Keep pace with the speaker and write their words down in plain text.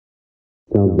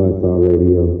South by Star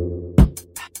Radio.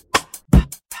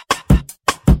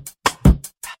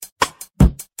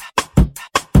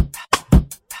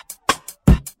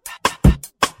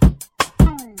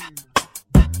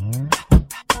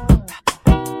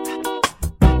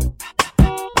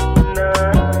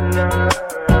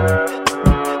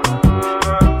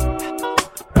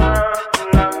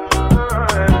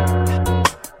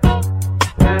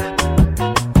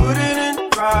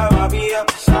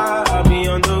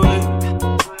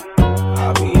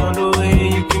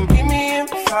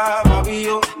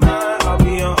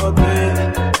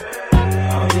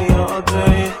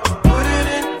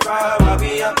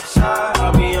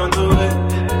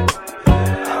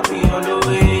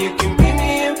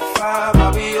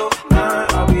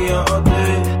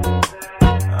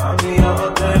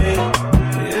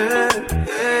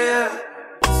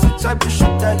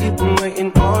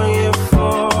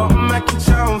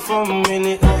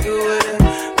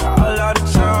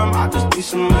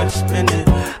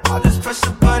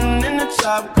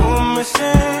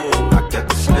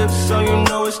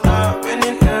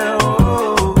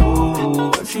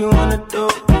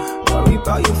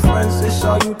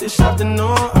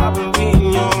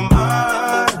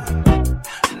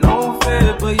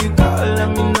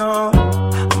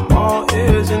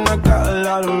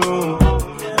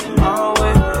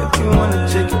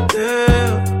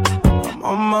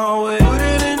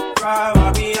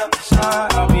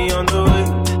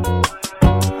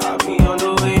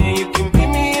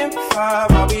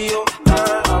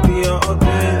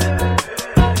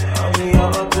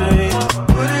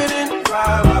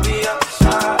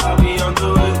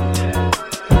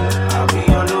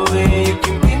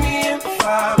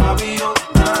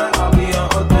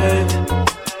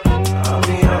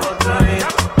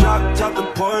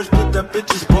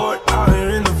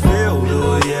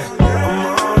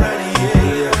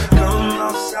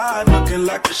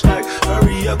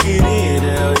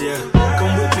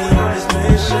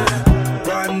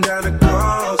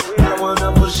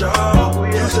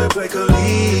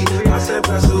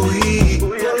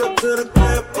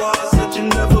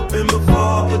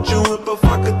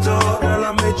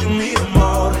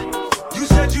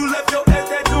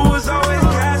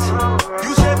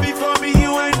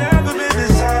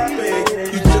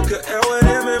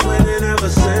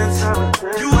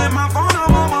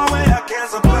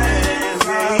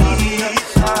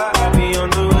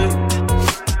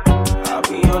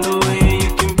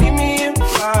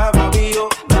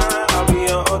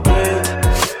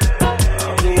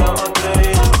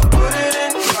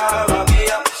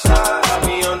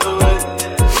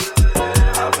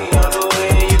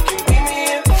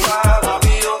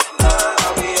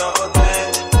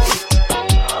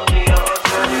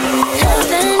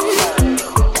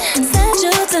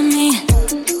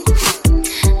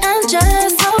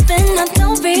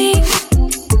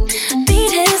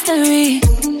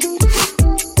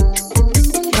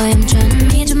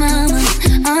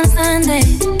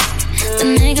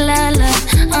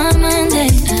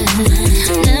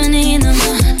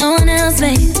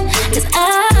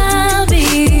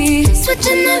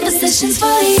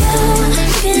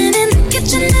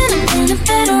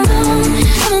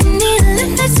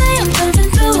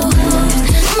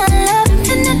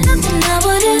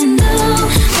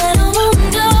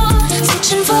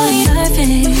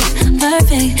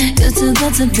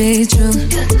 To be true,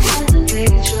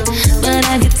 but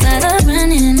I get tired of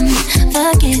running.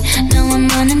 Fuck it, now I'm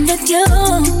running with you,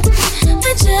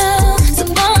 with you. So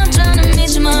I'm trying to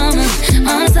meet your mama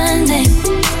on Sunday,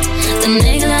 the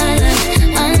nigga I love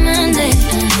on Monday.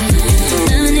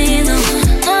 Never need no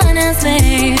one else,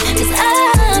 babe, 'cause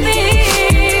I'll be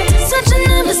switching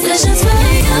the positions for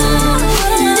you.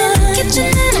 In the kitchen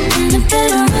and I'm in the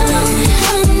bedroom. I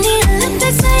don't need a lip,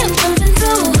 they say I'm jumping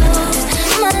through walls.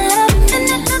 My love.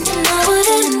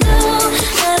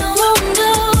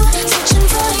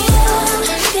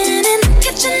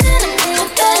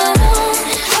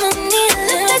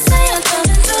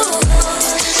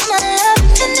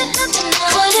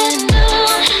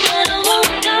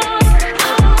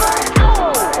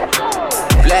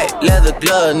 Leather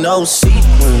glove, no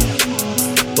sequin.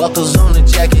 Buckles on the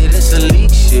jacket, it's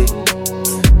elite shit.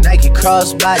 Nike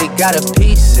crossbody, got a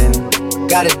piece in.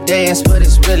 Gotta dance, but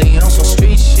it's really on some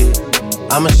street shit.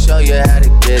 I'ma show you how to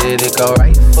get it. It go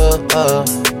right foot up,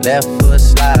 left foot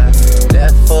slide.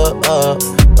 Left foot up,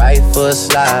 right foot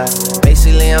slide.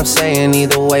 Basically, I'm saying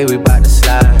either way, we bout to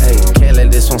slide. Hey, can't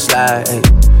let this one slide. Hey,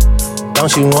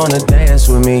 don't you wanna dance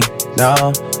with me? No,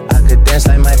 I could dance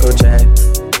like Michael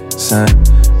Jackson.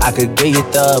 I could get you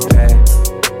the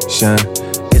passion.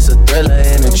 It's a thriller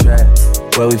in the trap.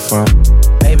 Where we from?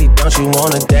 Baby, don't you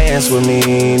wanna dance with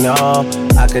me? No,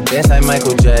 I could dance like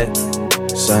Michael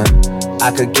Jackson. I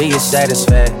could give you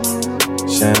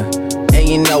satisfaction. And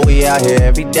you know we out here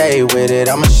every day with it.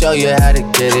 I'ma show you how to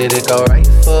get it. It go right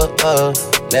foot up,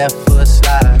 left foot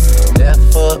slide, left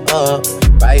foot up,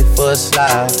 right foot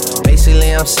slide.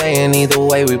 Basically I'm saying either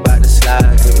way we bout to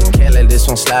slide. We can't let this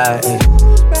one slide.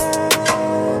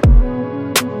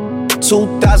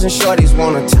 2,000 shorties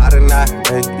wanna tie the knot,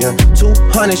 yeah.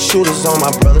 200 shooters on my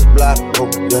brother's block, oh,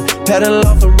 yeah. Pedal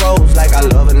off the roads like I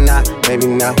love it, not, maybe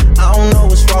not. I don't know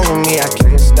what's wrong with me, I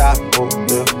can't stop, oh,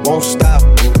 yeah. Won't stop,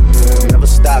 oh, yeah. Never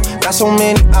stop. Got so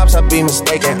many ops, I be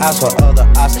mistaken ops for other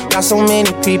ops. Got so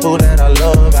many people that I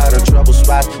love out of trouble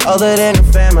spots. Other than the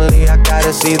family, I got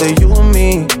it's either you or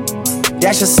me.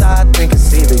 That's just how I think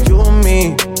it's either you or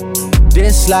me.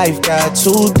 This life got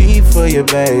too deep for you,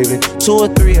 baby. 2 or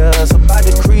 3 of us about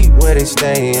to creep where they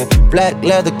stayin'. Black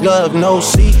leather glove, no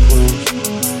sequins.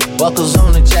 Buckles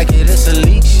on the jacket, it's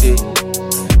elite shit.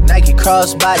 Nike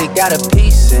crossbody got a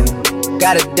piece in it.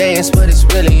 Gotta dance, but it's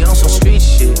really on some street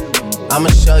shit. I'ma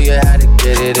show you how to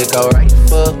get it. It go right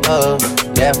foot up,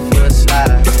 left foot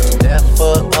slide, left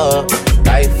foot up,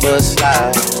 right foot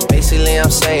slide. Basically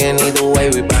I'm saying either way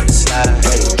we bout to slide.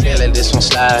 Hey, can't let this one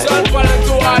slide. Son, follow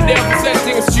too hard there for set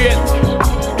things straight.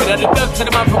 But the ducks to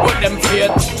the man for put them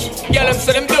straight. Girl, them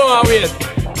say them don't wait.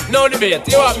 No debate,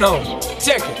 you up now.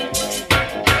 Check it.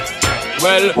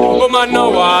 Well, woman no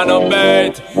wanna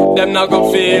bait. Them not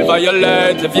gon' feel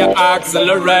violate. If you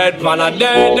accelerate, pan a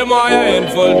date, the more you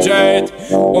infiltrate.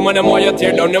 Woman, the more you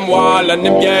tear down them wall and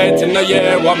them gate. In the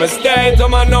year, what mistake,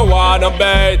 woman no wanna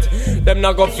bait. Them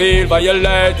not gon' feel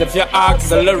violate. If you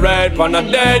accelerate, pan a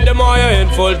date, the more you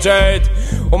infiltrate.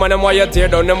 Woman, them why you tear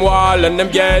down them wall and them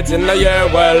gates in the year.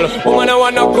 Well, woman, I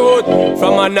want no good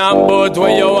from a knock boat.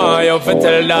 Where you want you fi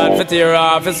tell that fi tear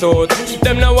off his suit.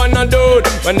 Them no want no dude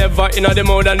whenever in the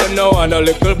mood, and them no want a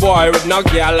little boy with no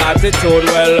girl attitude.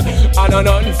 Well, I know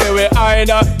nothing fi we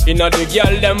either. In the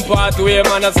girl them pathway,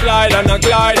 man a slide and a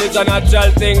glide. It's a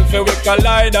natural thing fi we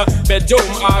collider. Bedroom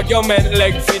argument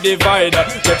leg fi divider.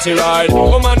 Get you right,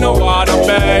 woman no want no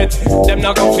bait. Them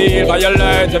not gon' feel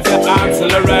violate if you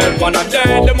accelerate. Wanna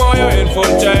date, the more you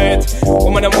infiltrate.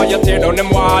 Woman, them why you tear down them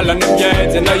wall and them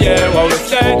gates in the year. What we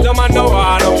say, them man no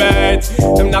want no bait.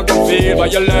 Them not gon' feel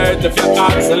violate if you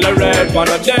accelerate.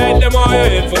 Wanna date, the more you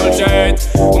infiltrate.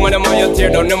 Woman, them why you tear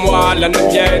down them wall and them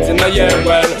gates in the year.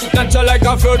 Well, natural like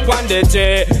a fruit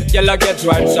pandity. Girl I get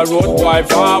right, so road boy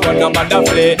forward, no matter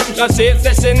flee. Now she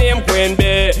say she name Queen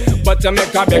Bee, but to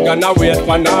make her beg and a wait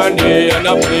for her knee and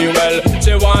a plea. Well,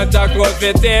 she want a close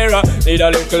fit here. Need a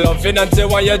little loving and she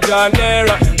want you down there.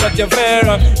 But you fair,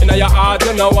 in your heart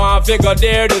you know one figure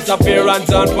there. Disappearance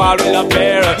and fall will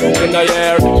appear in the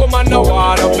air. Woman no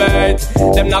wanna bait.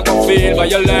 Them not gon' feel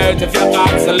violate if you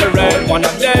accelerate. Wanna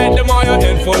date, the more you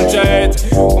infiltrate.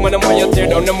 Woman, the more you tear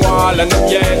down them wall and them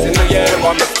gates in the air.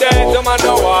 One mistake, the man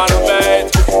no wanna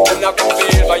bait. Them not gon'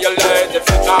 feel violate if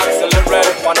you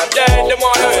accelerate. Wanna date, the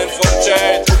more you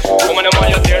infiltrate. Woman, the more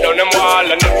you tear down them wall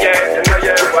and them gates in the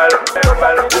air. Well.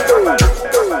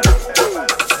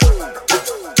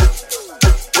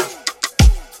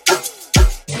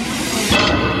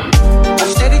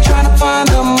 Find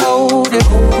a motive.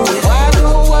 Why do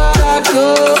what I do?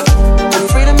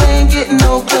 Freedom ain't getting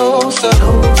no closer.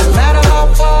 No matter how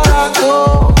far I go,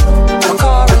 my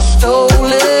car is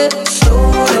stolen.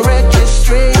 The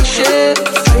registration,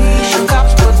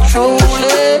 cops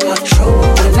patrolling.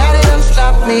 And now they done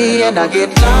stop me and I get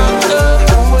locked up.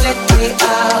 They won't let me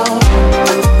out.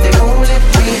 They won't let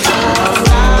me out.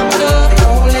 Locked up. They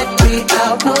won't let me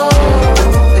out. No,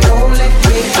 they won't let me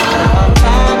out.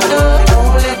 Locked up.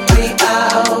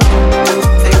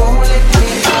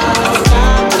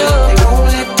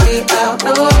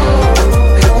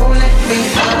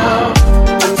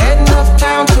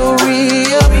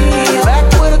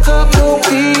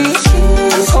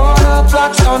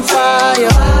 On fire,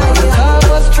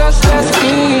 covers trust as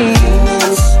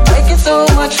keys. Making so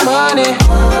much money,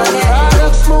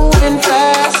 products moving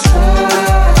fast.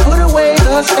 Put away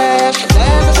the stash, as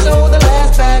I sold the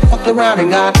last bag. Fucked around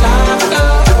and got locked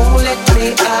up. They won't let me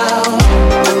out.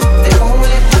 They won't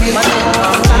let me out.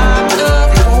 Locked up.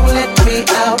 They won't let me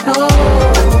out. No,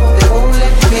 they won't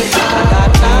let me out.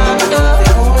 Got locked up.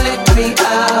 They won't let me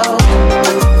out.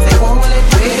 They won't let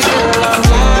me out. I'm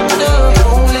locked up. They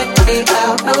won't let me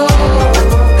out. No,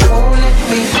 they won't let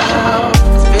me out.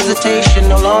 Visitation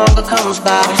no longer comes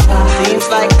by. Seems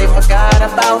like they forgot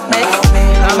about me.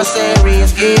 Commissary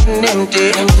is getting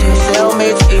empty.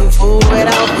 Cellmates eating food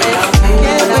without me.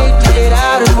 Can't wait to get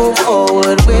out and move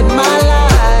forward with my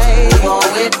life. Got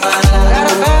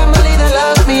a family that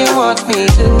loves me and wants me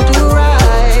to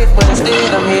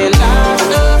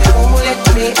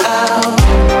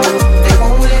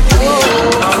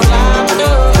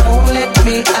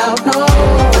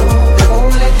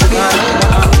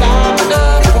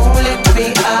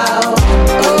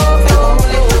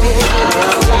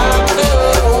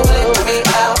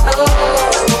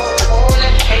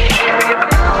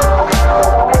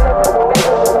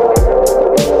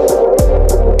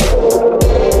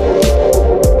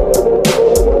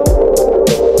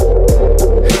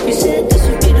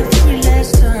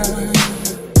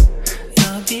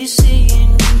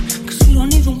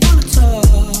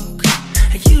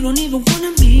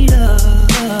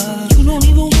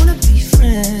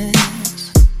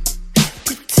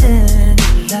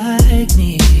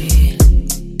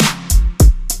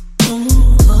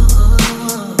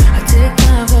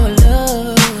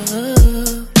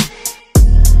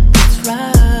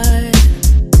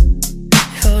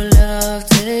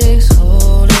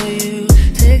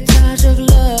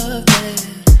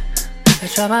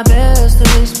try my best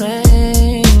to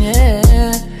explain,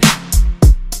 yeah,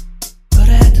 but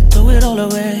I had to throw it all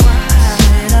away. I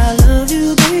said I love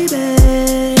you, baby,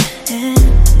 and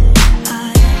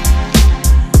I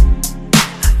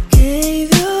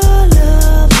gave your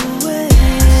love away.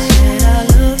 I said I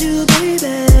love you, baby,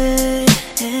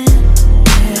 and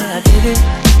yeah, I did it.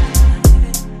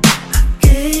 I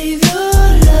gave your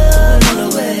love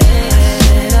away. I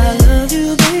said I love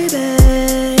you, baby,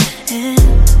 and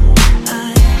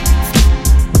I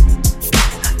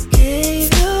gave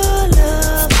your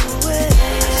love away.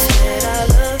 I said I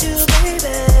love you,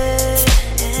 baby,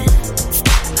 and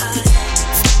I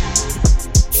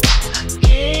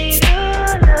gave your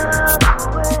love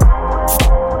away.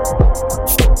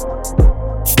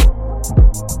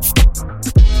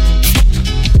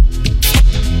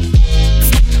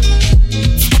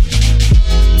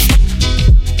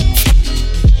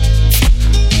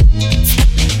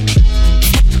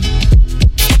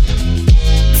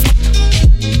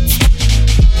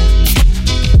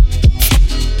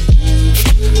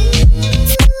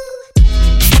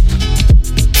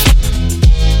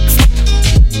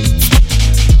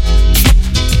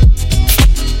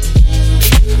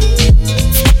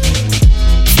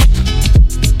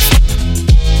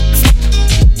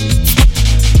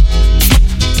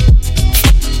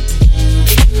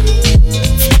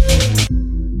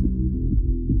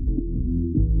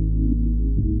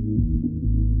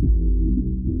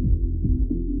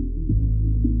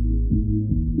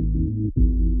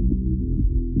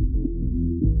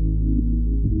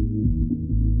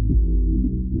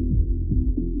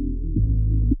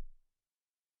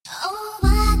 Oh,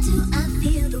 why do I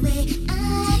feel the way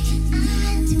I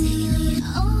do?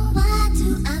 Oh, why do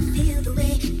I feel the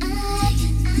way I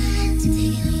do?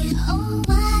 Oh,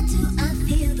 why do I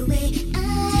feel the way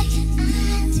I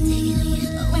do?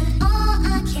 When all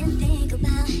I can think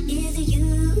about is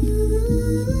you.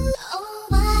 Oh,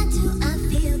 why do I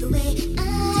feel the way I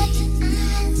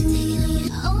do?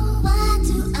 Oh, why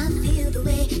do I feel the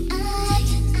way I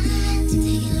do?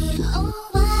 Oh,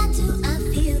 why do I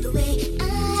feel the way I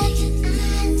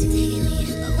do?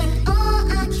 When all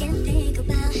I can think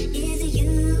about is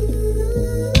you.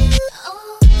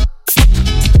 Oh.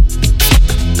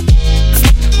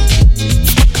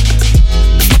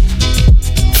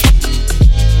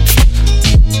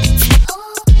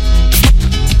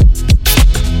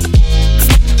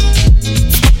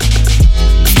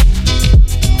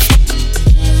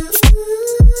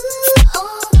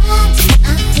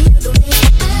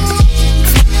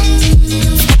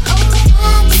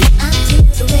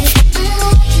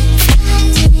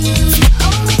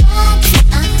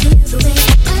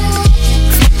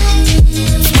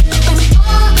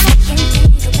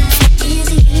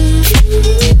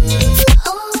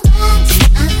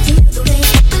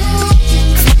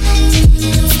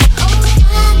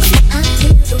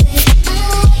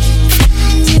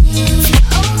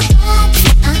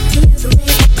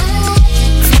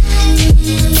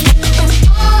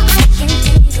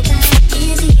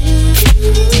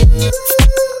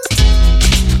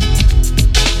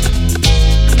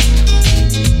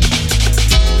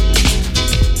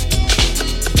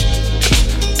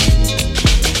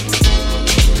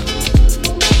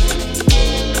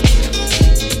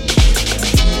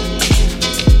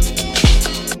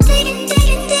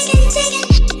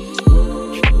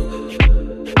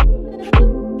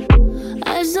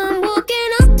 As I'm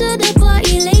walking up to the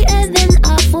party later than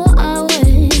I thought I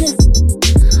would.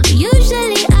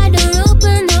 Usually I don't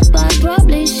open up, I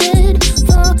probably should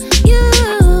for you,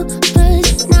 but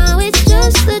now it's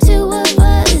just the two of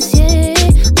us, yeah.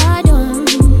 I don't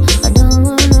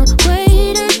wanna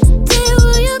wait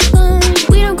until you come.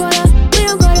 We don't gotta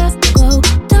go.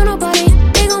 Tell nobody,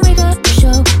 they gon' make a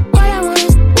show. What I want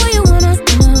is what you wanna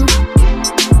know.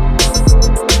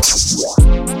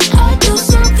 I do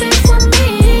something for me,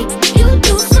 you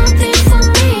do something for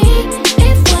me.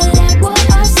 If I like what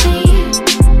I see,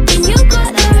 then you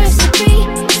got the recipe.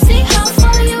 See how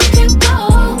far you can go,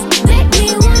 make me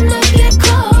wanna get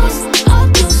close. I'll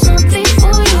do something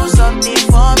for you, Something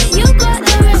for me, you got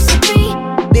the recipe.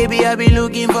 baby. I be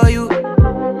looking for you,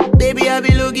 baby. I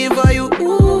be looking for you,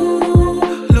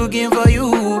 ooh, looking for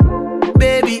you,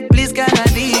 baby. Please can I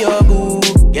be your boo?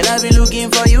 Girl, I be looking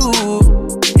for you.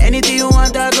 Anything you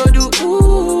want, I go do.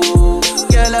 Ooh,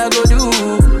 girl, I go do.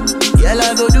 Girl,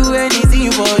 I go do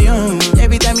anything for you.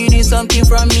 Every time you need something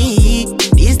from me,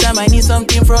 this time I need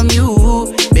something from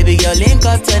you. Baby girl, link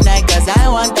up tonight, cause I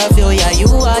want to feel ya. You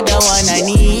are the one I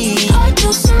need. I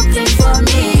do something for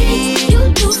me,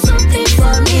 you do something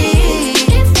for me.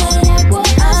 If I like what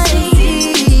I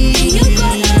see, then you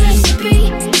got the recipe.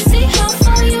 See how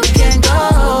far you can go,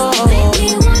 make me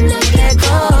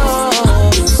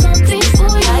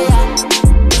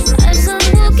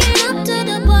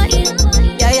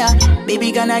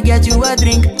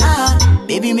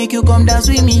come dance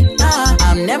with me.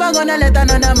 I'm never gonna let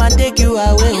another man take you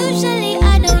away. Usually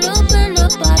I don't open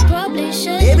up, I probably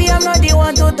should. Baby, I'm not the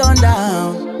one to turn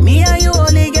down. Me and you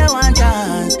only get one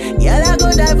chance. Girl, I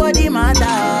go die for the matter.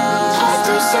 Just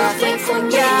do something for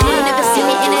me. He ain't never seen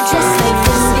me in a dress like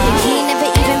this. He ain't never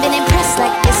even been impressed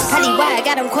like this. Probably why I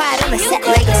got him quiet on the set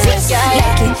like this. Like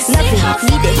it, love it,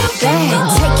 need it, bad.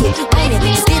 Take it, own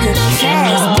it, steal it,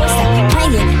 fast. Boy, stop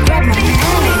playing, grab my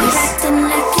ass.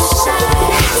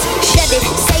 Shut it,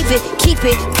 save it, keep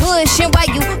it pushing while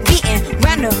you beating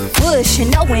round the bush and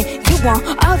knowing you want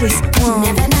all this one.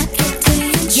 Never knock it till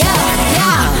you try.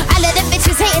 Yeah, I love the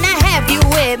bitches hating, I have you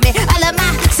with me. I love my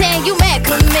saying you mad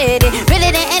committed.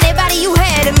 Really than anybody you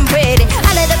had them ready.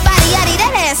 I love the body, I need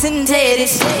that ass and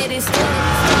titties.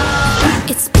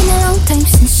 It's been a long time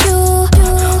since you.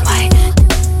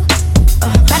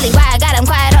 Probably why I got him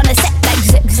quiet on the set like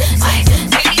zip.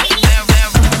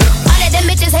 All of them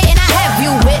bitches hating, I have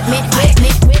you with me.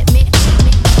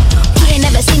 He ain't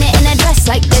never seen it in a dress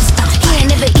like this. He ain't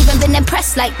never even been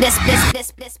impressed like this.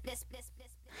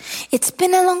 It's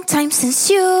been a long time since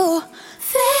you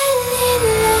fell in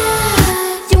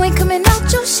love. You ain't coming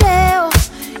out your shell.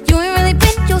 You ain't really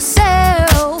been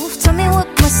yourself. Tell me what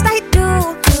must I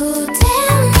do to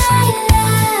tell my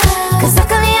love? Cause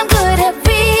luckily I'm good at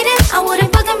reading. I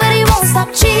wouldn't fuck him but he won't stop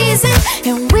cheesing.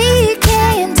 And we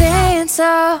can dance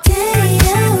all day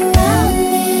around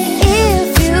it.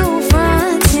 If you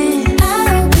frontin',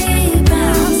 I'll be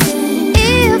bouncing.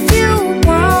 If you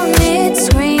want it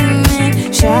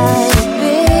screaming, try to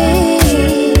be.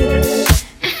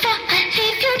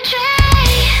 If you try,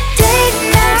 date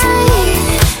night,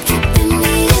 keeping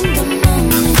me in the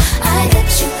moment. I bet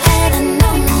you hadn't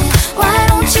known it. Why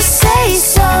don't you say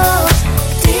so?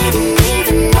 Didn't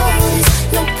even notice.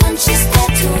 No punches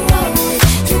had to roll it.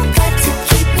 You got to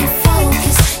keep me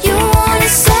focused. You wanna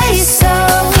say so?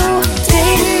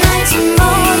 Date night to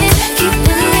morning,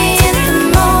 keeping me in the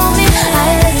moment. I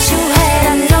bet you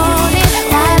hadn't known it.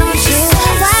 Why don't you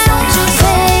say?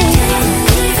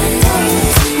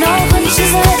 No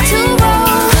punches left to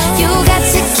roll. You got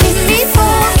to keep me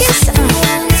focused.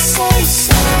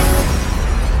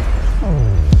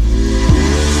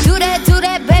 Do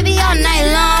that, baby, all night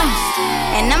long.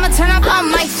 And I'ma turn up all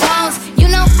my phones. You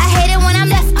know I hate it when I'm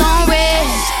left on red.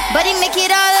 But he make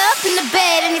it all up in the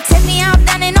bed. And he take me out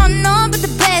down and on but the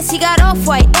best. He got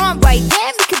off-white, on right.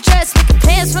 Damn, he could dress, making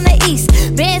plans from the east.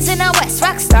 Bands in the west,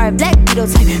 rockstar, black Beetle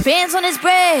type. Bands on his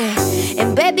bread.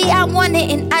 And baby, I want it,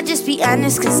 and I just be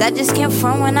honest. Cause I just can't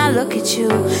front when I look at you.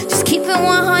 Just keep it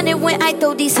 100 when I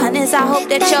throw these hundreds. I hope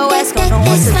that your ass gon' know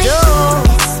what to do.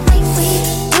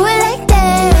 Do it like that.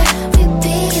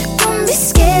 Don't be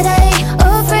scared, I ain't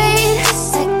afraid.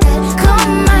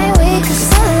 Come my way, cause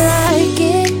I like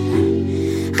it.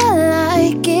 I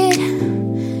like it.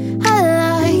 I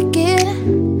like it.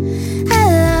 I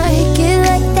like it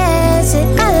like that. Say,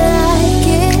 I like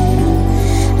it.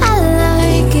 I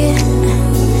like it.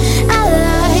 I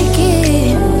like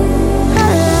it. I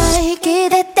like it.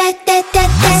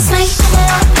 That's my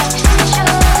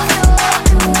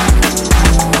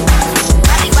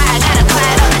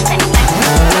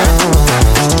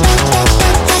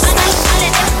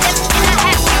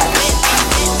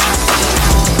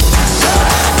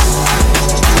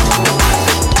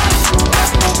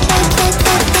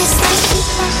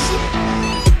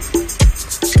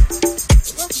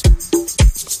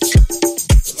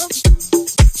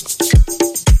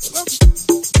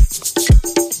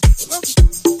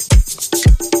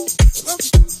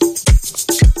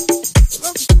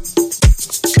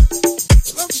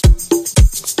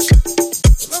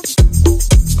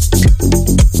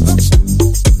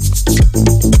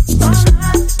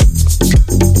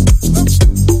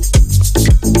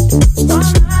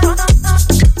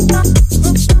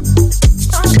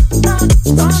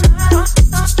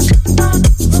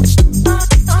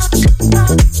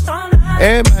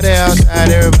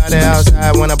Everybody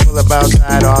outside when I pull up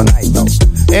outside all night though.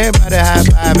 Everybody high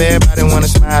five, everybody wanna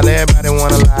smile, everybody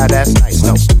wanna lie, that's nice,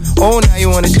 no. Oh, now you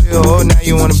wanna chill, oh, now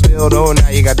you wanna build, oh, now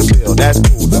you got the bill, that's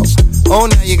cool though. Oh,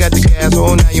 now you got the gas,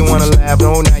 oh, now you wanna laugh,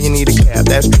 oh, now you need a cab,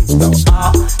 that's true though.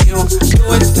 All you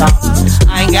do is talk,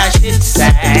 I ain't got shit to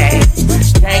say.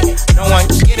 Can't no one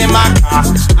get in my car,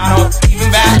 I don't even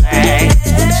valet.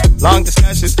 Long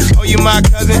discussions, oh, you my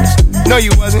cousin? No, you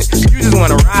wasn't, you just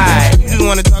wanna ride. You just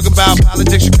wanna talk about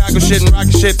politics, Chicago shit, and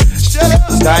rocket shit. Shut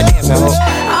up, start dancing, ho. All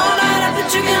night I've been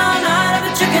drinking, all night I've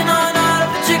been drinking, all night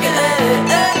I've been drinking,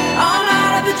 all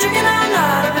night I've been drinking, all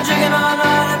night I've been drinking, all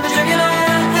night I've been drinking,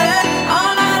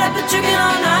 all night I've been drinking,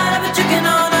 all night I've been drinking,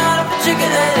 all night I've been drinking,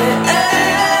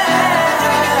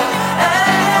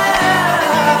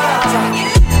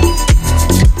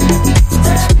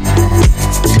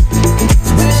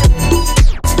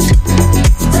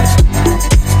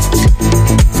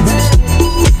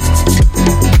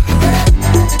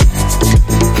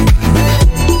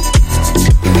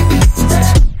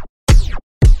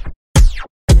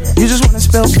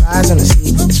 spilled fries on the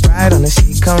seat. It's right on the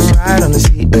seat, come right on the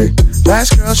seat.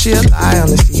 Last girl, she a lie on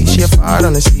the seat. She a fart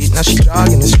on the seat, now she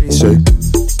jogging the streets.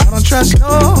 I don't trust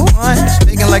no one.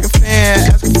 Thinking like a fan,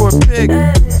 asking for a pic.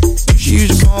 You should use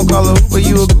your phone, call a Uber.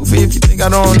 You a goofy if you think I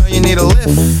don't know you need a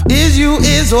lift. Is you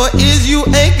is or is you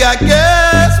ain't got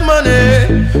gas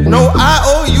money? No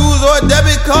IOUs or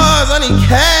debit cards, I need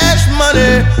cash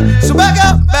money. So back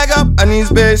up, I need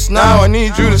space now. I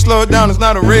need you to slow down, it's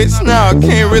not a race now. I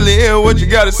can't really hear what you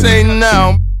gotta say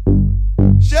now.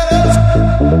 Shut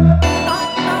up.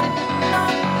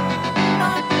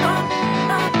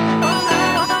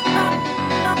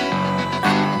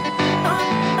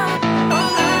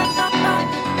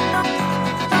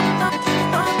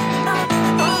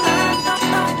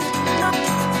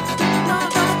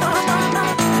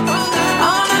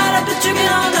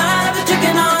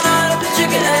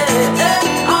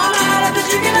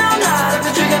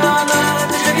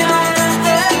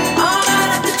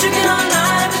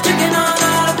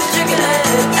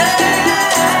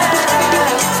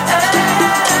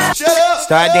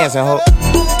 Start dancing, ho.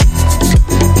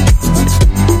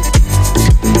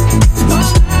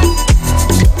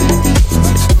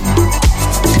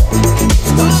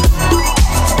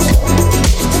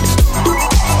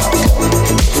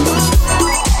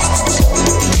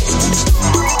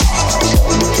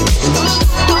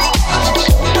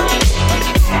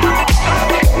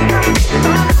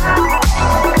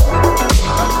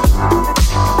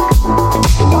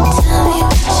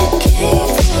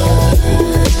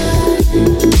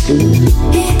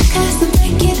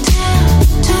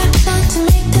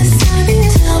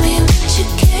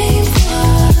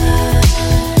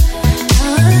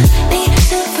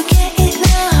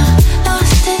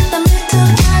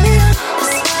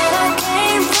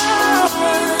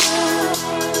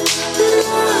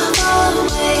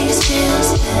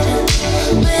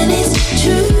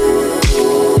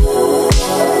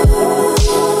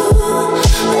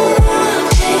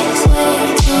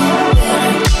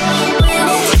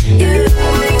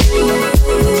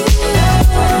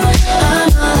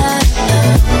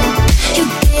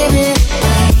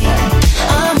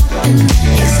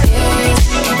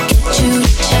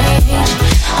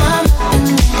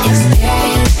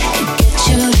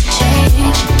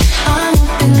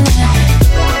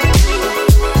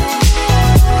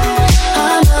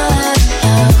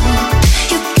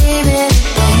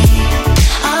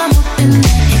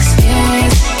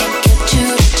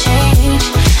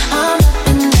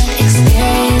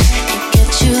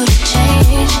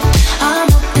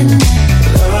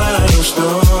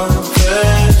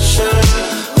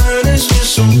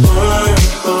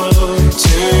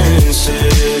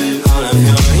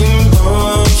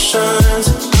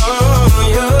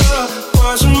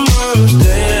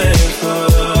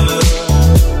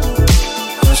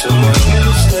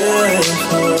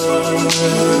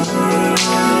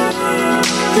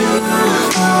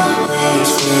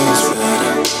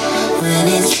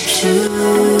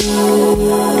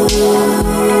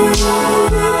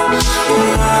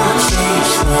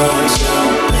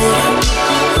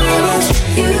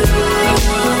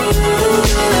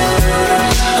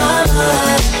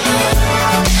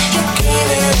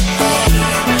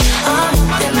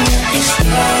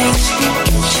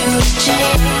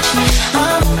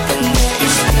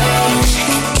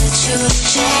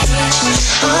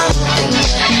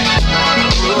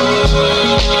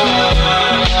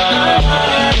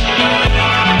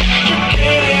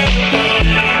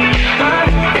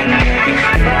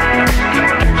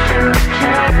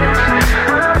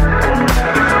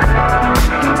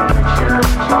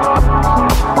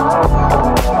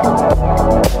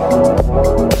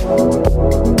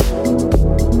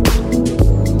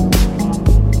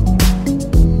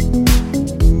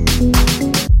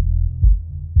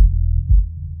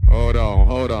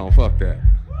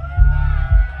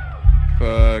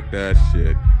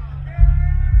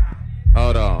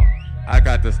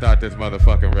 This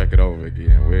motherfucking record over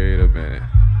again. Wait a minute.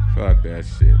 Fuck that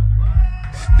shit.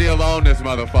 Still on this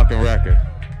motherfucking record.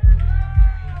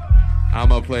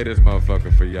 I'ma play this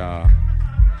motherfucker for y'all.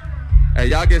 Hey,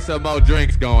 y'all get some more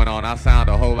drinks going on. I sound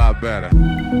a whole lot better.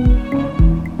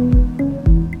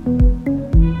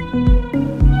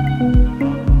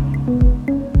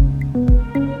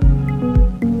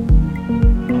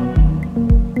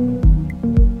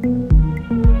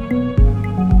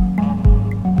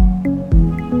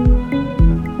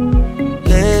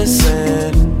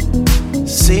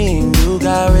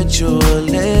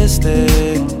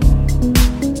 Ritualistic,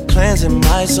 cleansing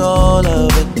my soul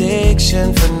of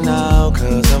addiction for now,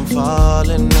 'cause I'm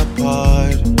falling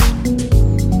apart.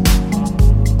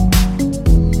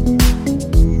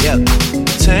 Yeah,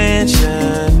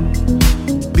 tension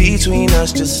between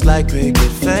us just like picket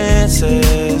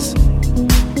fences.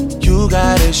 You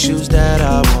got issues that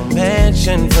I won't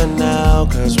mention for now,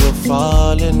 'cause we're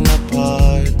falling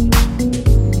apart.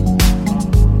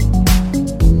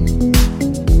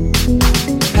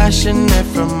 Passionate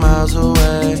from miles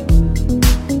away,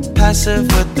 passive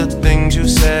with the things you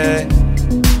say,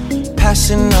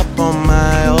 passing up on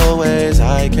my always.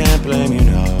 I can't blame you,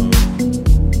 no.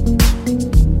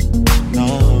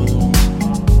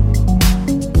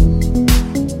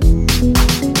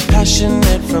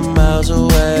 Passionate from miles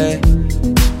away,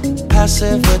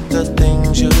 passive with the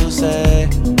things you say,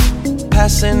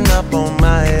 passing up on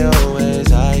my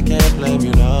always. I can't blame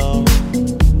you, no.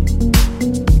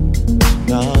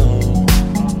 No.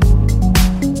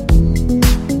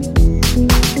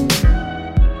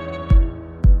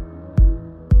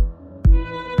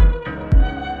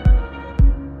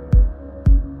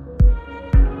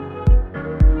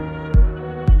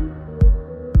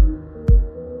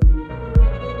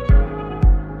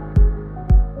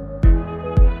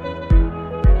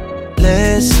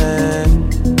 Listen,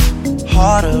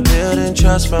 harder building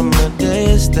trust from a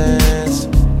distance.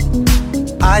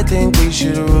 I think we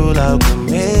should rule out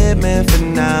commitment for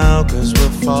now, 'cause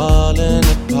we're falling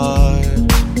apart.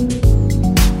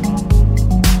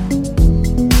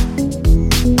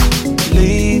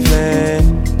 Leaving,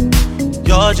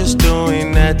 you're just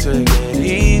doing that to get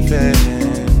even.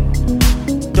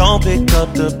 Don't pick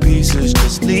up the pieces,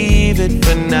 just leave it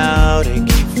for now. They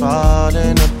keep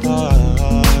falling apart.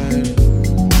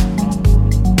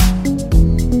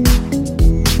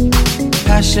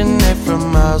 Passionate from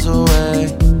miles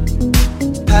away,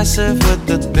 passive with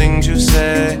the things you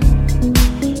say,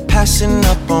 passing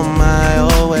up on my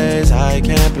always. I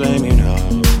can't blame you, no.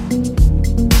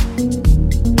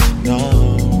 No.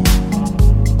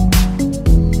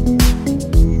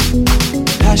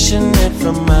 Passionate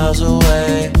from miles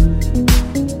away,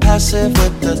 passive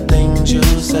with the things you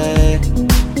say,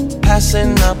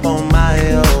 passing up on my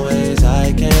always.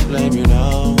 I can't blame you,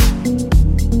 no.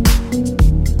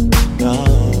 No.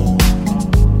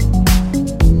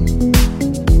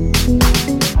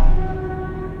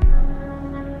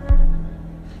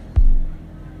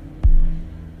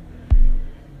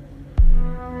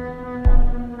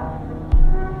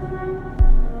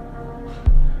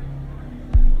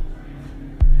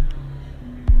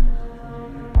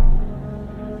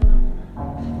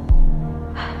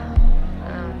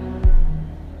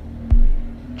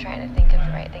 Trying to think of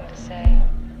the right thing to say.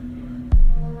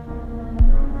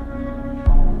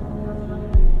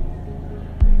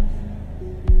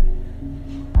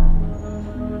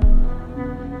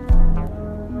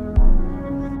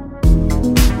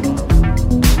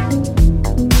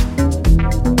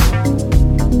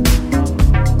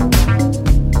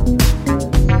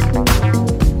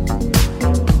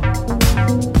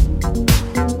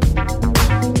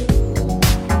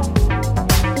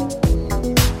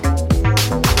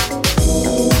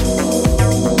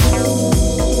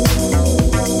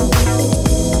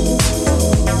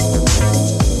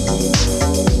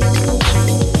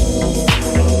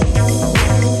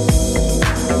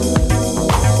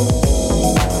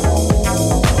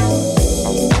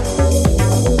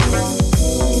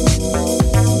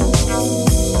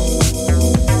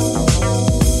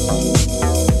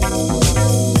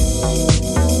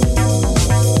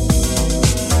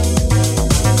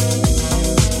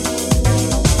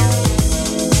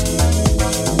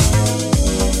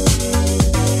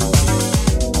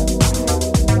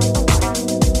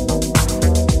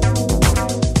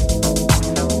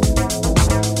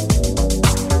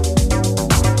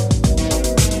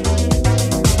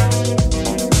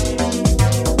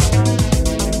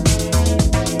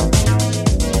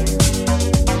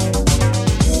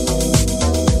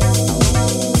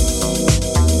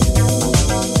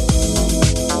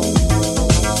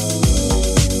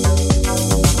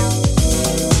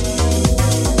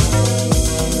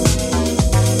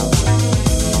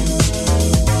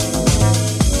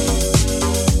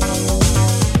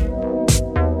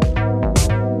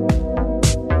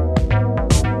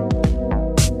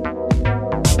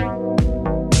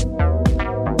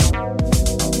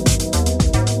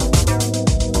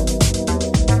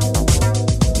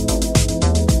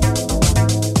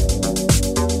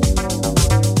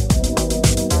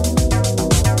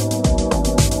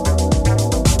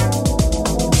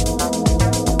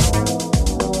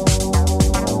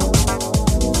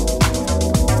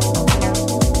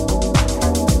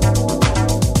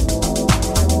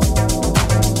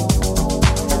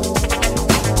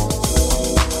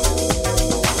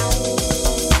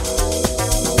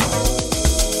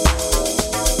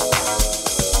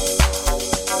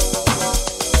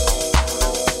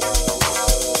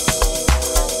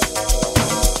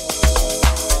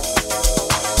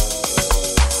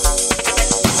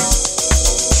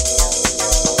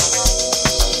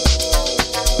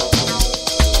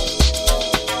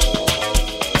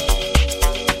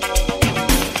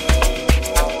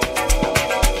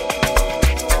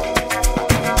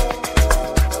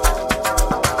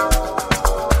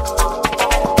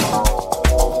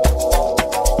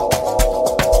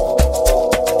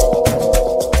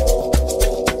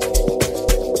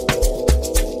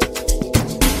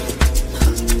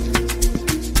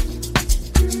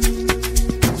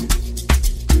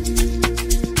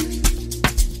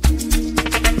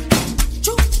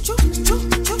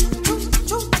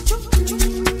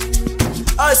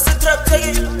 trap take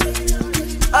it.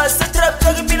 I said trap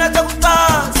take it, pina ta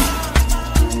kupas.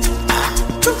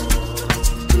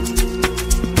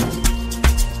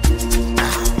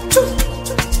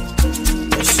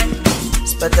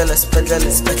 Spedele,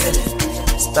 spedele, spedele.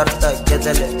 Starta,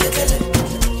 gedele, gedele.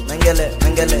 Mengele,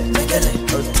 mengele, mengele.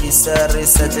 Otisare,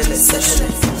 sedele, sedele.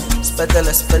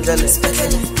 Spedele, spedele,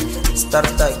 spedele.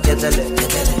 Starta, gedele,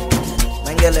 gedele.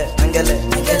 Mengele, mengele,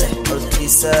 mengele.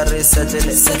 Otisare,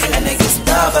 sedele, sedele. Nigga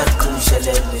stava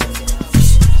kushelele.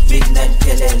 Midnight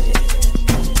kelele.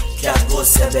 Klago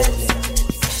sebele.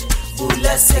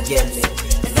 Bula segele.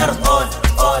 Nar on,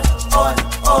 on, on,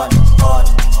 on, on.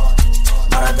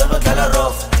 Maradona dalla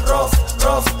rough, rough,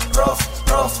 rough, rough,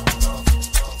 rough.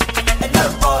 And now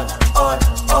on, on,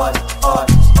 on, on,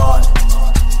 on.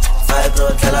 Vibro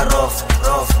dalla rough,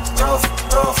 rough, rough,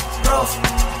 rough, rough.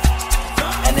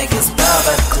 And niggas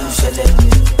baba kushelele.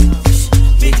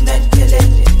 Midnight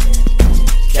kelele.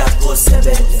 Klago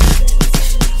sebele.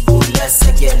 Ula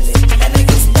segele. And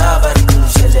niggas baba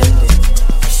kushelele.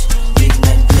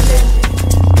 Midnight kelele.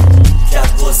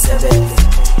 Klago sebele.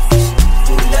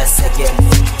 Let's again.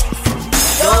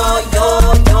 Yo, yo,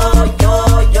 yo, yo,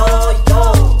 yo, yo.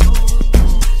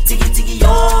 Tiki, tiki,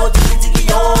 yo, tiki, tiki,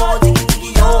 yo, tiki, tiki,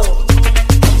 yo.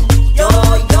 Yo,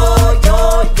 yo, yo,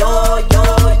 yo, yo,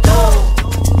 yo.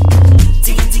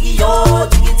 Tiki, tiki, yo,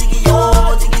 tiki, tiki, yo,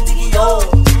 tiki, tiki, yo.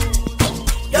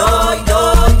 Yo, yo,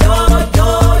 yo, yo,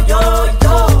 yo,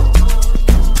 yo.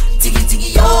 Tiki, tiki,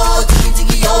 yo, tiki,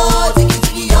 tiki, yo, tiki,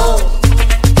 tiki, yo.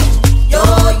 Yo,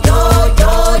 yo,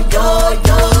 yo,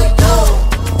 yo, yo.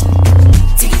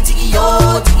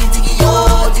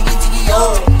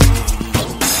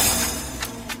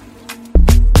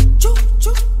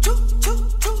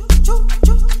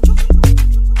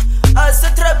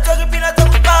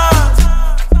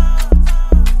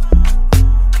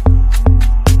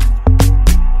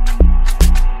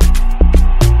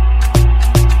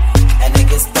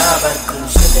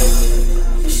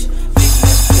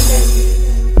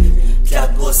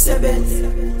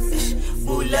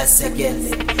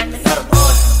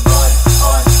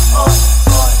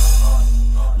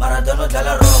 Maradona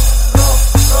dalla rock, rock,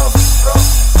 rock, rock,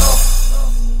 rock.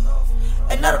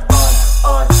 And now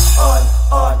on,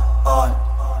 on.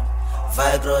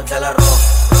 Vibro dalla rock,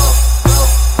 rock,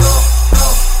 rock, rock,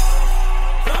 rock.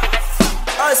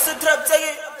 I said trap take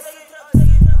it.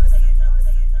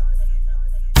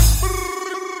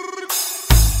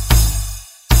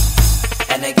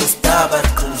 And I guess tabar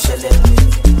kushelele.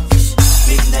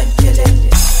 Midnight kelele.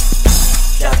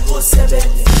 Klago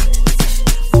sebele.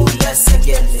 Ula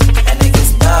segele. And I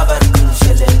guess tabar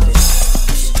kushelele.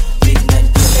 Midnight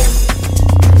kelele.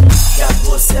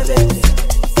 Klago sebele.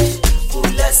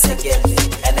 Ula segele.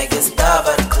 And I guess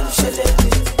tabar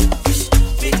kushelele.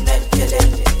 Midnight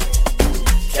kelele.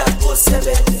 Klago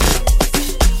sebele.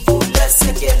 Ula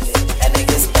segele. And I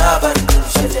guess tabar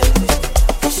kushelele.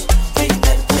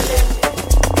 Midnight kelele.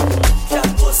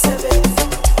 Klago sebele.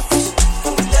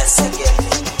 Ula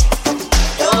segele.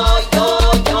 Yo, yo,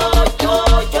 yo, yo,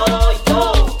 yo, yo.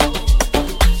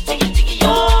 Tiki, tiki,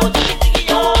 yo, tiki, tiki,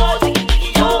 yo, tiki, tiki,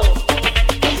 yo.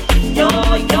 Yo,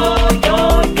 yo, yo,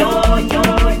 yo, yo,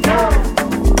 yo.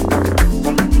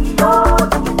 Tiki, tiki, yo,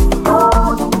 tiki, tiki, yo, tiki, tiki, yo.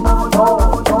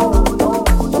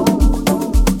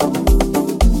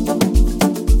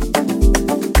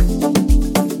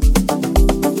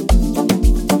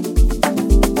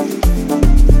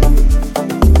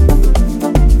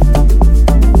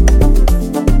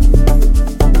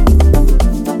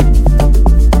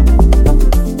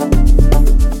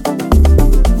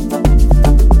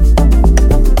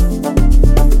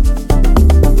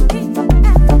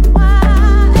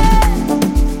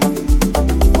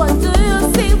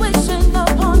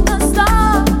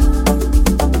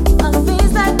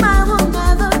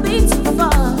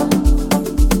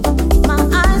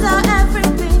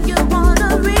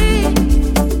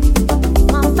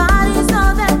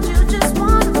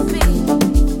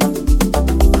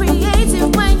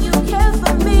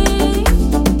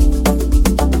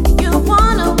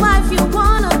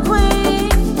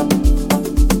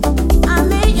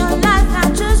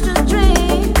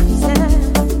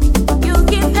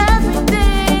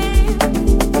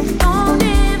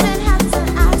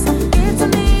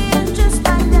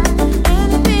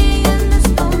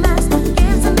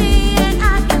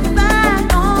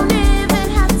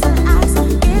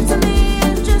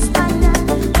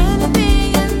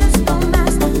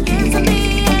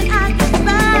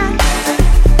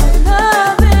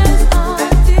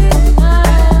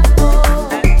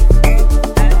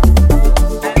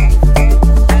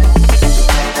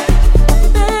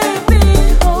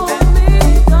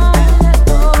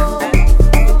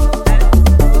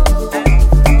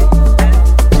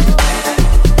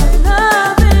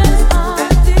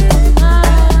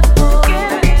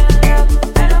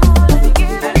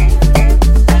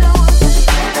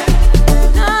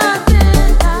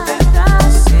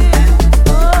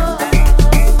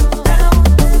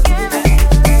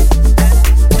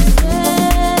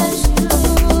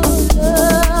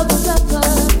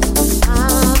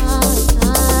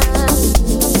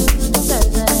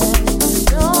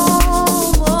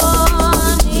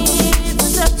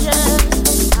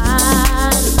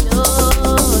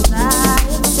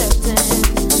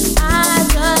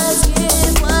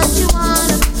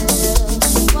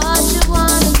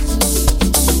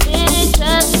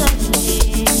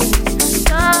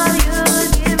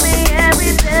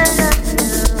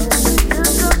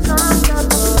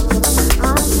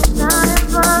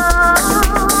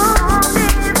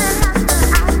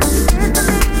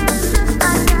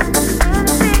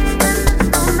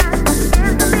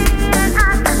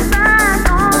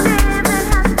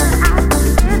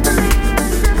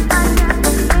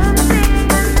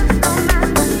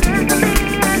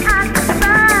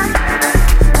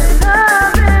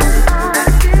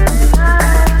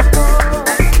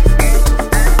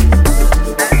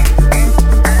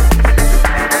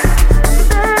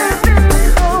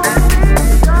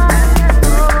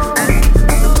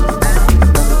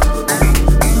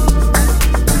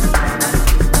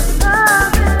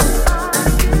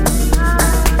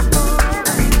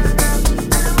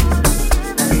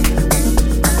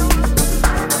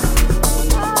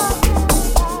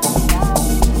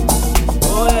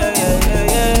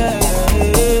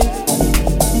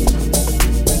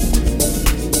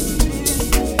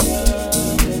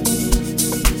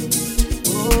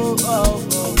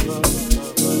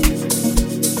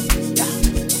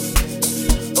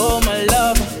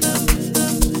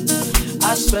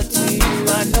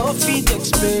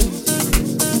 explain.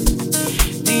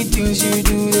 The things you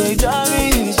do, they drive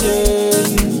me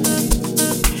insane.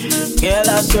 Girl,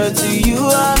 I swear to you,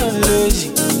 I'm not lazy.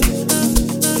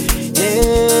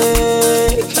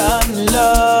 Hey, I'm in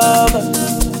love.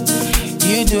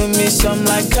 You do me something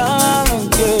like I'm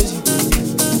crazy.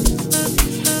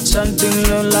 Something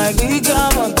look like a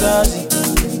kamikaze.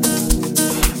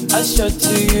 I swear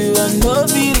to you, I know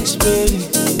be explaining.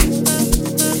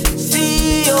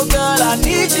 See, oh girl, I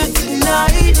need you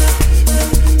tonight.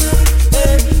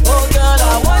 Hey, oh girl,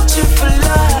 I want you for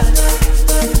life.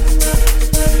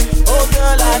 Oh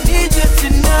girl, I need you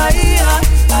tonight.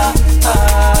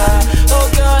 Oh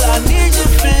girl, I need you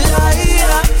for life.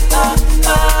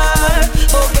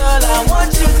 Oh girl, I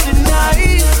want you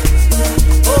tonight.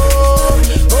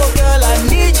 Oh girl, I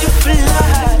need you for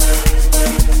life.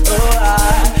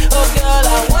 Oh girl,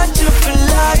 I want you for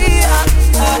life.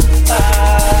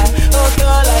 Oh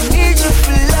girl, I need you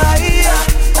for life.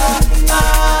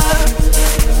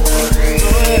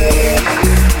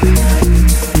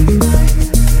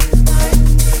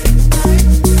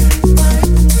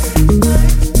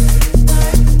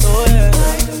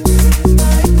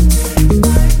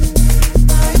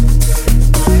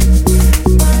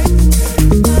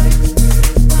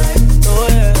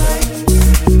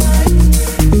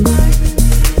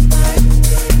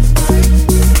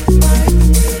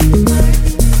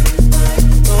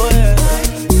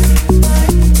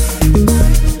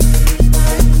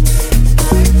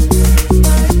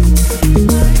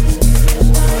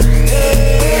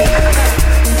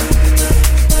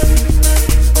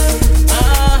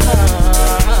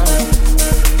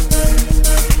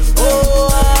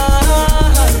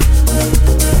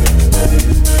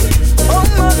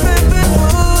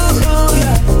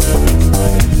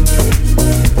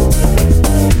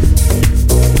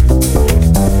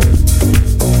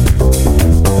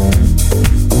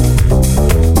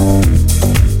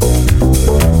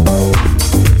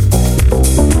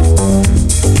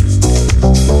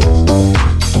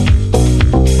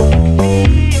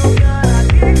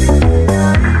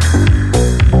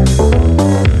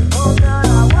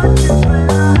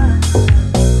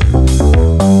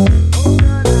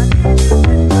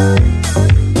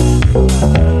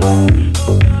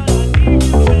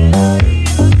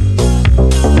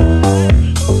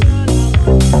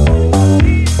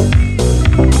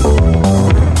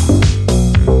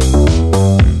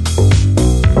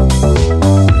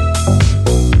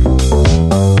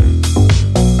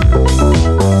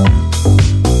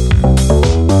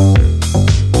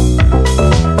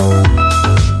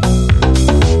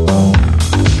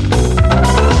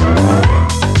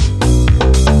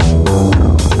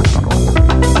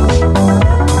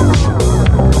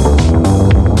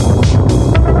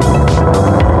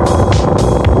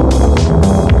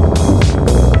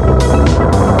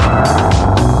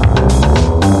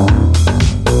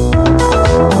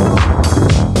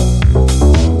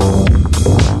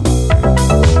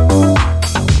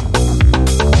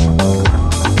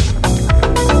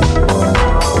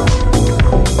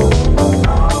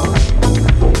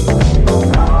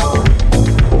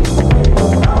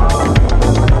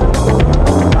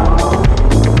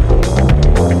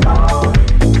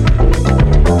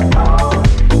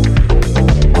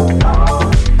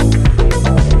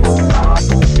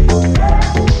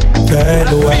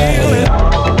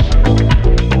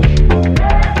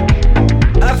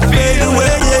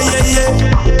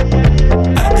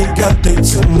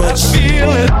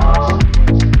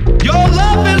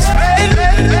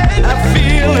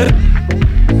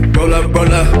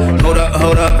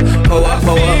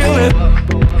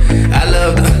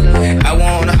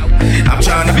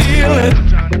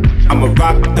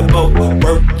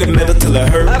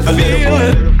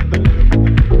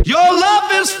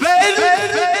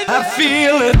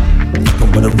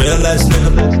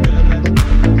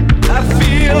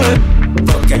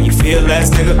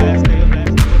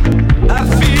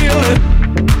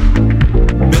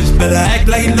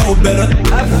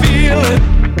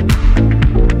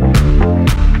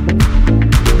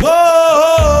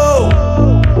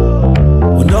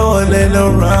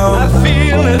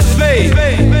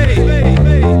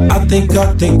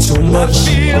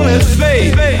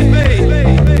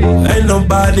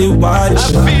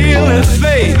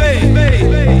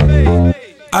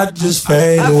 I just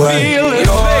fade away. You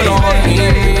don't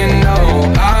hear me, no.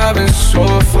 I've been so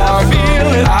far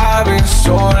gone. I've been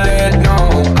so let no.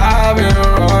 I've been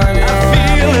running.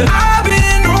 I've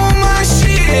been on my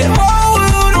shit. Whole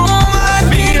world on my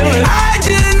feet. I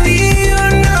just need to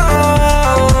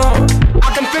know. I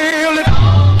can feel it.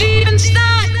 Deep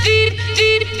inside, deep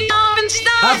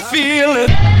inside. I feel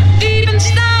it. Deep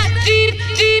inside, deep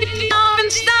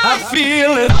inside. I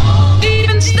feel it. Deep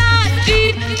inside,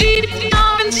 deep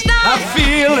inside. I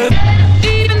feel it.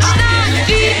 Deep inside,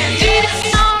 deep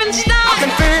inside. I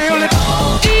can feel it.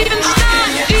 Deep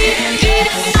inside, deep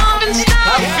inside.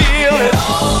 I feel it.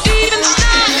 Deep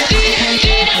inside, deep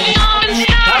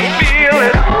inside. I feel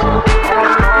it.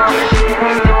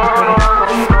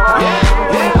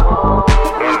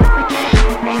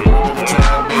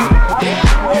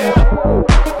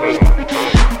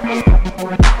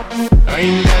 I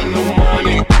ain't got no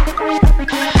money.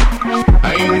 I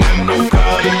ain't got no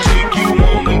car to take you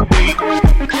on a date.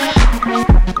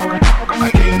 I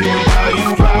can't even buy you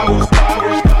flowers,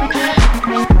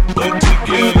 but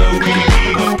together we be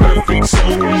the perfect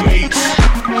soulmates.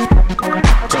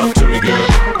 Talk to me, girl.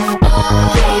 Oh,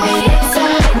 baby, it's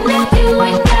alright now. You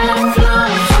ain't got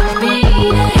flaws for me.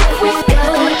 Here we go,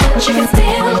 but you can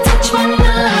still touch my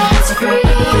love. It's free.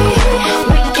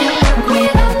 We can work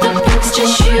without the perks,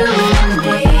 just you and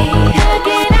me. Hug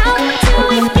it out till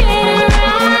we get it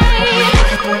right.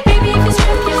 Baby, if it's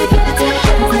true, can we get it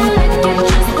together like you're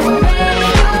just the way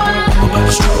you are?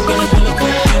 Nobody's stronger than the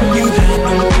quick and you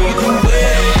handle me the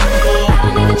way. I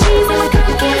don't need the cheese and the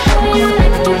cookies for you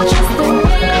like you're just the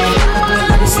way you are.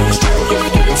 Let me see you stroke, can we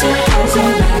get it together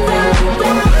like that?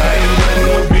 I ain't got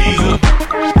no visa.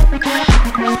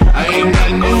 I ain't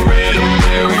got no red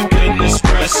American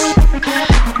Express.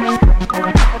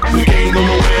 We can't go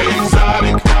nowhere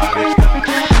exotic.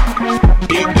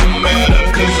 It don't matter,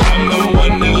 cause I'm the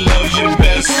one that loves you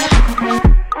best.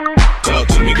 Talk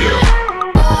to me, girl.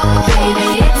 Oh, baby,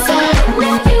 it's alright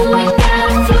now. You ain't got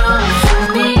flaws for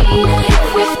me. Here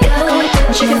we go,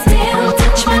 but you can still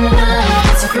touch my love.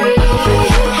 It's free.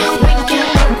 We can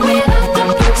work without the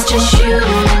perks, just you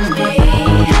and me.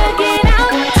 Hug it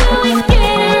out till we get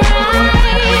it right.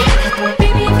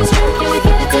 Baby, if it's true, can we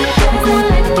get it together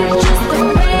like you're just the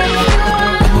way you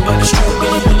are? Nobody's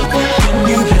stronger than the quick and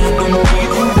you handle me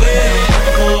the way.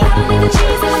 I don't need the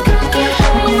cheese and the cookies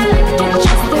for you like you're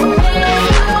just the way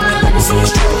you are. Let me see you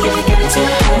stroke, can we get it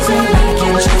together like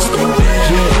you're just the way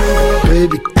you are.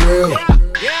 Baby girl,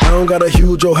 I don't got a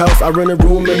huge old house, I rent a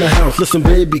room in the house. Listen,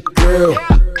 baby girl,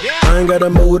 I ain't got a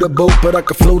motorboat, but I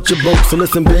can float your boat. So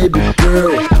listen, baby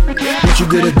girl, once you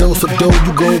get a dose of dough,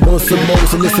 you gon' want some more.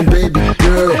 So listen, baby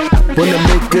girl, when I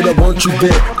make it, I want you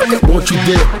there, want you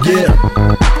there, yeah.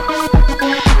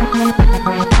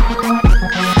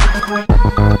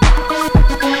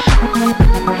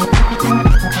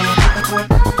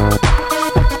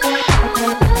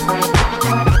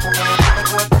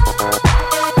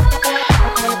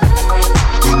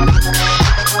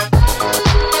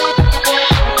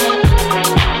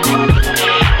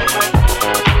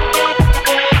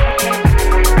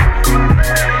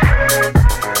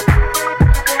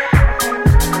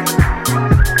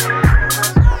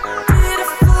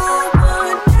 Beautiful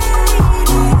one day.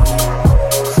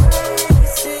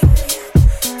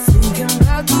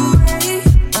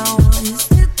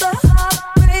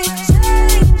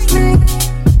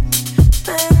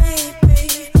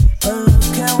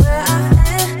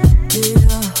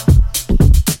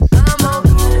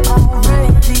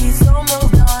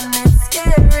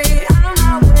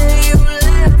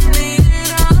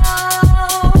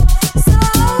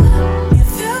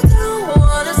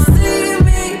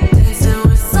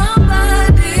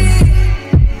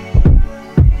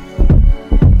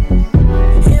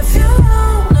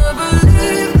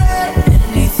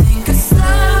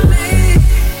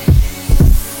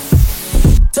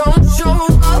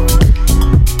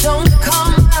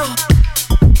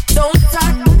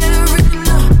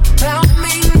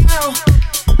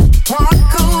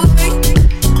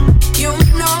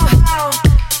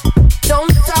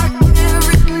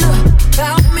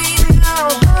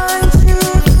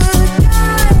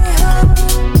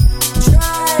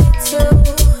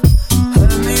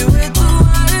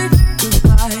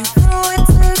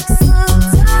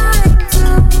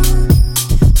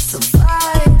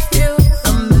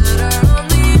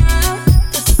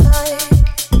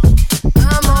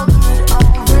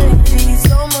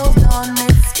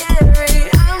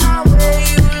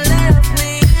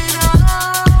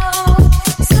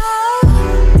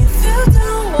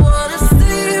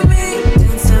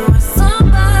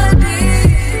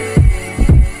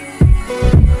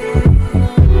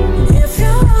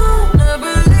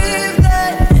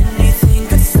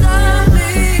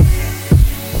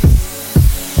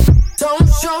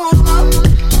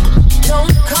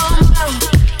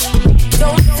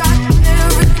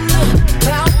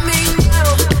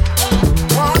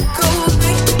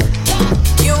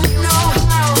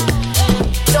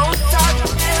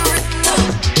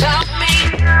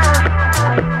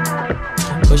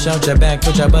 Push out your back,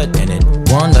 put your butt in it.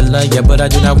 Wanna love ya, but I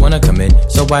do not wanna commit.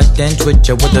 So I dance with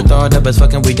ya with the thought of us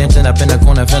fucking. We dancing up in the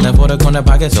corner, feeling for the corner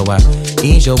pocket. So I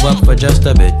ease you up for just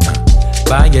a bit.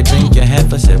 Buy your drink, you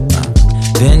have a sip.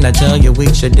 Then I tell you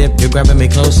we should dip. You're grabbing me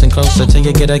close and closer till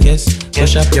you get a kiss.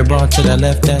 Push up your bra to the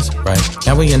left, that's right.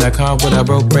 Now we in the car with a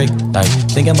broke brake light.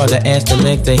 Thinking about the ass, the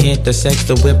leg, the hit, the sex,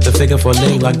 the whip, the figure for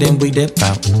leg lock. Then we dip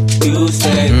out. You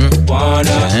say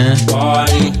wanna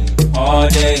party all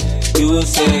day. You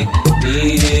say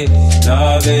need it,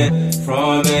 love it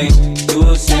from me.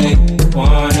 You say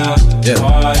wanna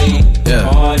party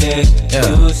all day.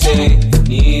 You say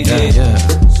need it.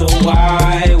 So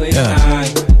why waste time?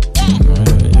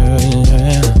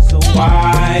 So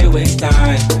why waste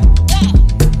time?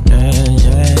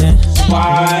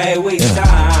 Why waste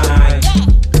time?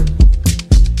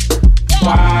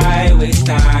 Why waste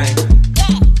time?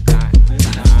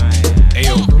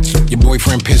 Your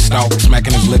boyfriend pissed off,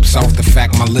 smacking his lips off. The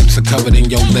fact my lips are covered in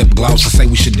your lip gloss. I say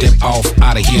we should dip off,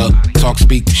 out of here. Talk,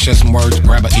 speak, share some words,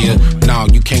 grab a ear. No,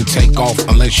 you can't take off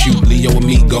unless you Leo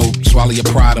amigo. Swallow your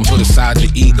pride and put aside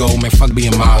your ego. Man, fuck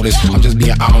being modest, I'm just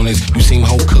being honest. You seem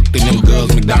whole cooked in them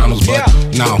girls McDonald's, but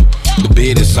no, the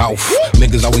bid is off.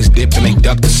 Niggas always dip and they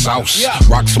duck the sauce.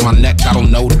 Rocks on my neck, I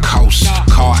don't know the cost.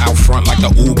 Car out front like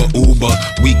the Uber.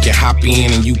 We can hop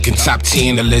in and you can top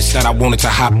 10 the list that I wanted to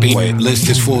hop in. List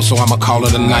is full, so I'ma call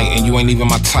it a night. And you ain't even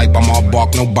my type, I'm all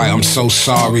bark, no bite. I'm so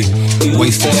sorry.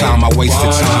 Wasted time, I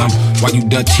wasted time. While you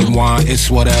dirty wine, it's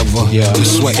whatever. The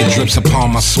sweat, it drips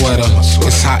upon my sweater.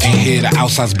 It's hot in here, the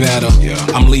outside's better.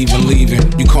 I'm leaving.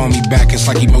 You call me back, it's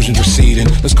like emotions receding.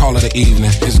 Let's call it an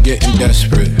evening, it's getting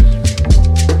desperate.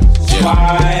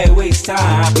 Why waste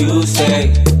time? You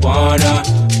say wanna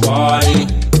party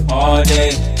all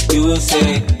day. You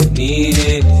say need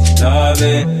it, love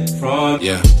it from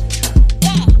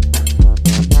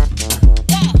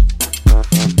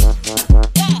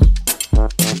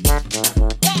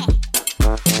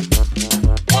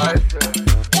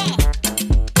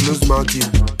Close mountain.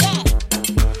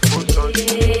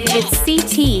 It's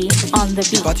CT on the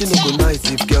beat. Party no go nice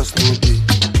if girls no day.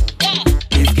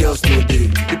 If girls no day,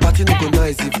 the party no go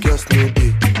nice if girls no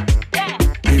day.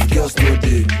 If girls no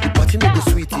day, the party no go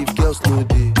sweet if girls no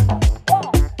day.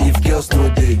 If girls no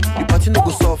day, the party no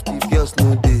go soft if girls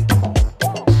no day.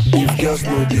 If girls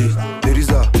no day,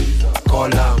 Teresa,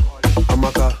 call am.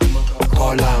 Amaka,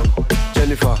 call am.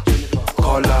 Jennifer,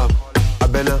 call am.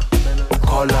 Abena,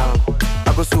 call am.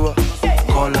 Agosua,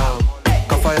 call am.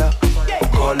 Kafaya,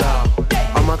 call am.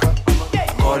 Amaka,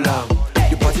 call am.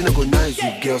 The party no go nice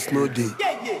if girls no day.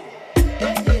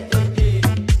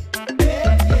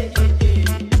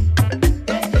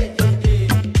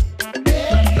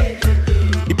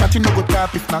 No go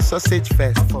tap if not sausage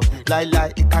first.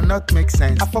 Lie, it cannot make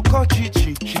sense. I forgot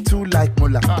Chichi, she too like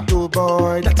Mola. Oh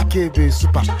boy, that KB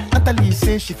super. Natalie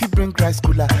say she fit bring rice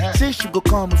cooler. Say she go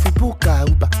come if we book her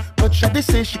Uber. But Shade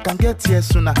say she can get here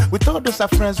sooner. With all those her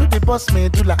friends with the boss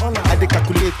medulla. I dey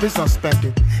calculate based on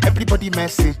spending. Everybody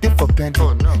message, they for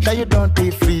pending. Now you don't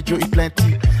dey free, Joe, eat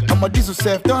plenty. I'm a diesel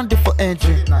self, don't dey for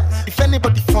engine. If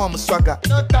anybody form a swagger,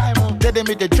 no time, they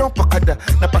made the jump okada.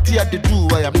 Na party I dey do,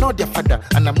 I am not their father.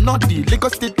 And I'm not the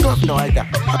Lagos State governor either.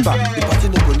 The party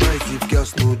no go nice if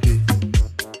girls no day.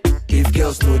 If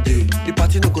girls no day, the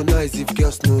party no go nice if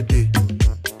girls no day.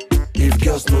 If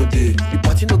girls no day, the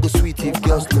party no go sweet if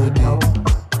girls no day.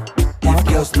 If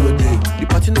girls no day, the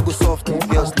party no go soft if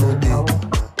girls no day.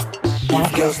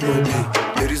 If girls no day,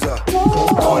 Teresa,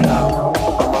 call out.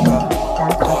 Amaka,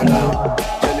 call out.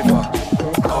 Jennifer,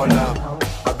 call out.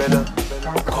 Abena,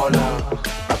 call out.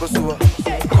 Agosua,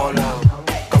 call out.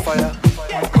 Kafaya,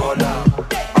 call out.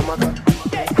 Amaka,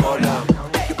 call out.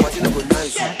 The party no go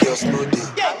nice if girls no day.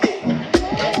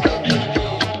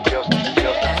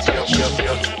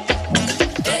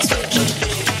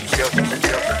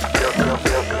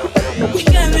 You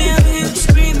got me up here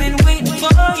screaming, waiting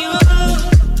for you,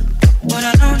 but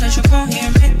I know that you won't hear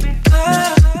me.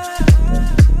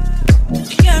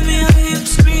 You got me up here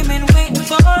screaming, waiting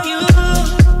for you,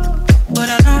 but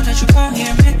I know that you won't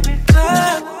hear me.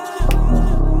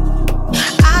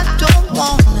 I don't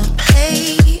wanna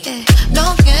play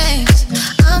no games.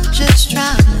 I'm just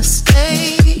trying to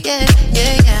stay, yeah.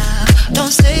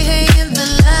 Don't stay here in the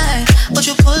light, but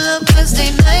you pull up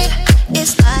Wednesday night.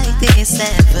 It's like this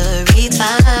every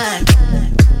time.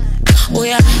 Oh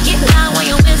yeah, get down when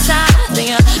you're inside. Then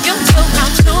you feel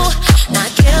come too. Not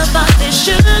care about this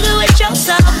sugar with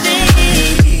yourself,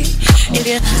 baby. If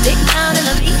you stick down in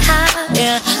the behind,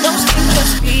 yeah, don't stick,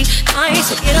 just be nice.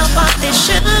 So get up off this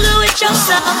sugar with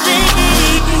yourself,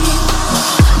 baby.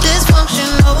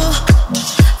 Dysfunctional,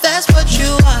 that's what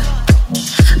you are.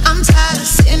 I'm tired of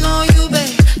sitting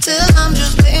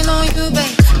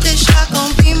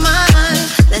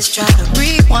try to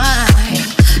rewind.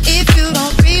 If you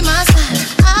don't read my sign,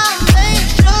 I'll make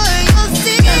sure you'll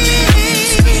see. Got me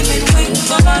screaming, waiting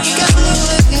for you. Got me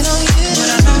waiting on you. But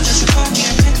I know that you won't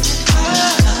get me.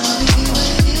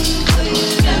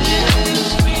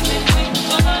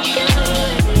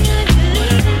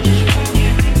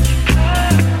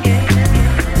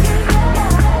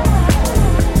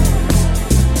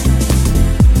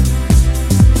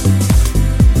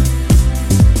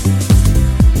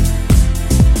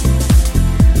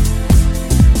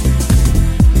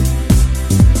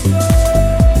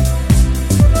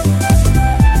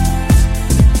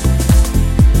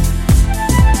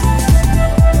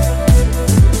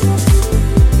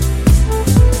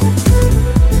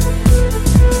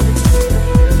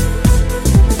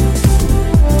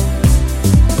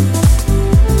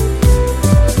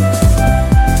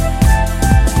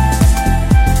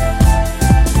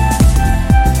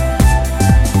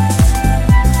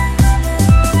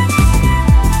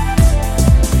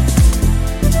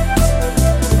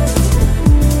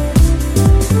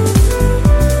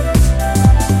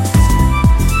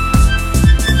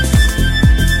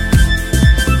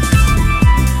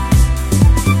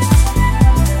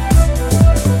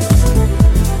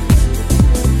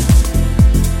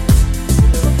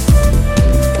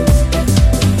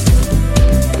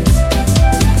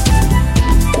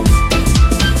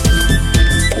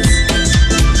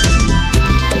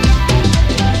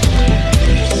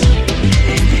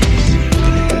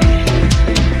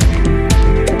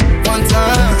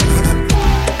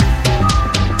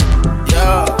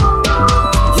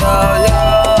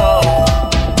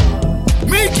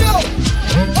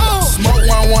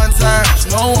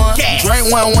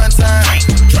 One time.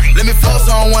 Let me floss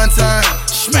on one time.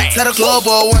 Tell the club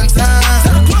boy one time.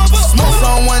 Smoke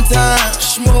on one time.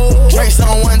 Drinks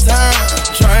on one time.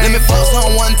 Let me floss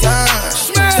on one time.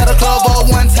 Tell the club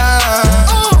boy one time.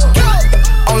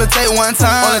 Only take one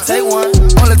time. Only take one.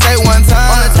 Only take one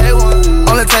time. Only take one.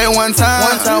 Only take one time.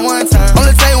 One time. One time.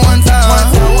 Only take one time. One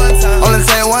time. Only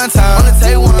take one time. Only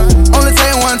take one. Only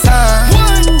take one time.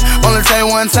 Only take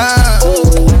one time.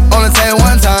 Only take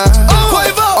one time.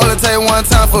 Only take one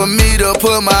time for me to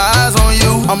put my eyes on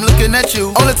you. I'm looking at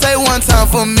you. Only take one time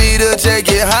for me to just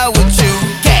get high with you.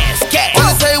 Gas, gas.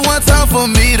 Only take one time for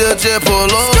me to just pull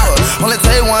up. Only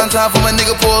take one time for my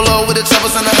nigga pull up with the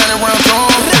choppers and the 100-round drum.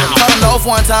 Cut them off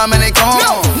one time and they gone.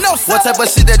 No, what type of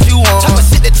shit that you want?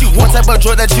 What type of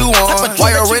drug that you want?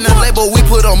 Why you're in the label, we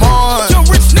put them on. Yo,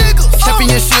 rich niggas.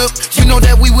 Championship, you know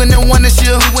that we win and won this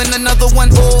year. We win another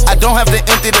one. I don't have to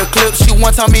empty the clip. She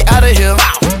one time me out of here.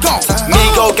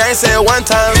 Migo gang said one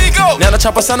time. Now the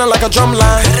chopper sounding like a drum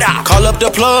line. Call up the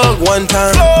plug one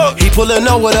time. He pullin'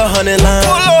 up with 100 line.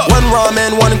 One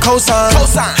ramen, one cosign.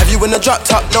 Have you in the drop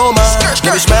top? No mind.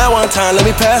 Let me smile one time, let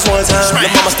me pass one time.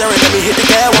 Let mama staring, let me hit the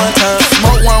gas one time.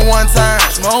 Smoke one time.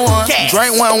 Smoke one.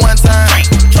 Drink one time.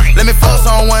 Let me floss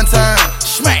on one time.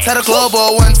 Tell the club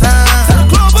boy one time.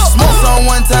 Smoke on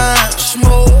one time.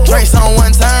 Drinks on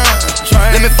one time.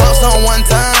 Let me floss on one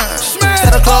time.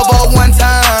 Tell the club boy one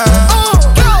time.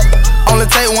 Only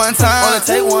take one time. Only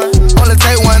take one. Only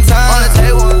take one time. Only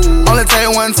take one. Only take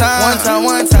one time. One time.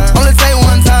 One time. Only take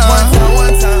one time.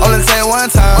 One time. Only take one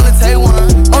time. Only take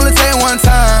one. Only take one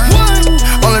time.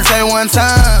 Only take one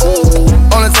time.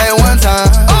 Only take one time.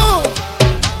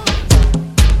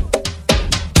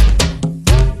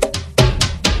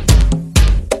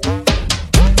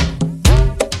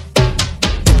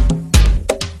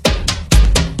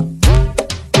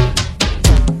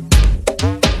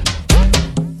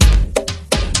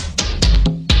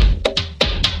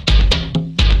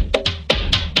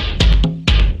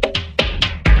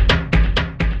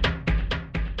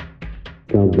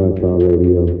 South by Star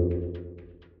Radio.